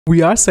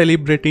We are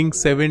celebrating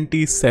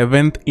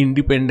 77th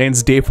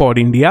Independence Day for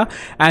India,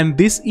 and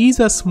this is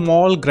a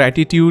small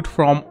gratitude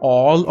from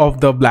all of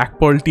the Black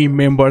Pearl team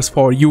members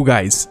for you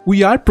guys.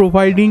 We are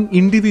providing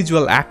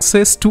individual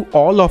access to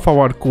all of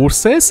our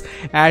courses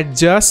at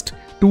just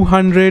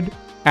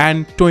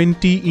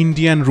 220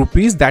 Indian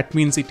rupees. That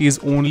means it is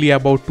only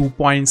about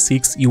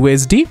 2.6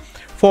 USD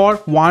for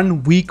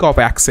 1 week of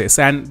access,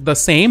 and the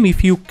same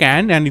if you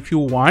can, and if you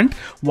want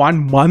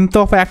 1 month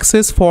of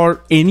access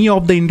for any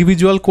of the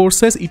individual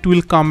courses, it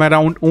will come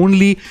around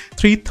only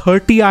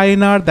 330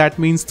 INR. That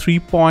means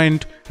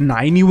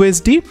 3.9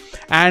 USD.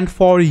 And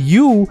for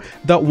you,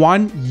 the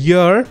 1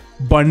 year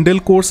bundle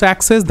course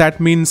access,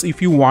 that means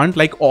if you want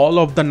like all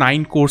of the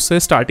 9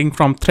 courses starting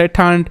from threat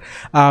hunt,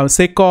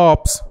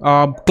 SecOps,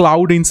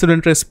 cloud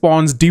incident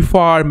response,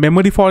 DFAR,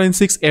 memory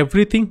forensics,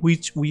 everything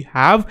which we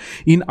have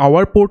in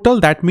our portal,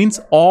 that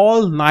means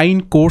all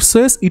 9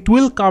 courses, it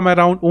will come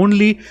around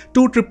only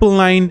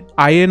 2,999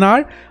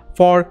 INR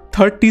for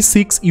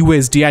 36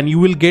 USD, and you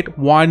will get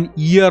 1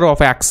 year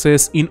of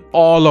access in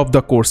all of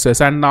the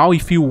courses. And now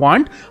if you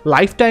want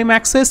lifetime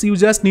access, you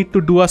just need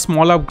to do a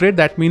small upgrade.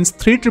 That means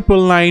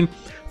 3,999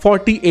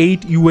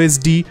 48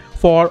 USD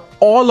for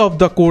all of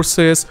the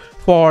courses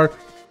for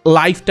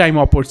lifetime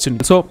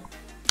opportunity. So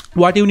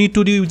what you need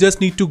to do, you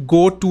just need to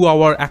go to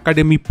our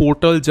academy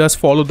portal, just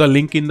follow the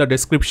link in the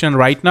description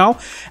right now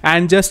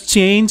and just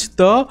change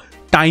the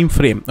time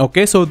frame.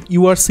 Okay, so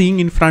you are seeing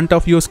in front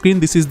of your screen,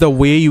 this is the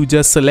way you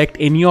just select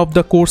any of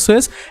the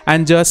courses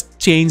and just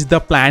change the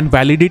plan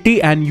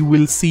validity, and you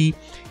will see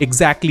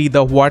exactly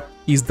the what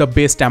is the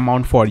best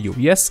amount for you.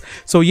 Yes,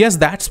 so yes,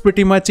 that's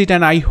pretty much it,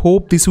 and I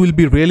hope this will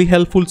be really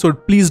helpful. So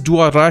please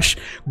do a rush,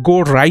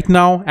 go right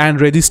now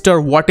and register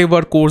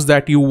whatever course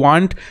that you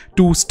want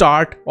to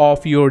start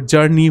off your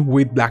journey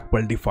with Black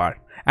Pearl DFAR.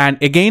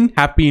 And again,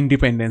 happy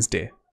Independence Day.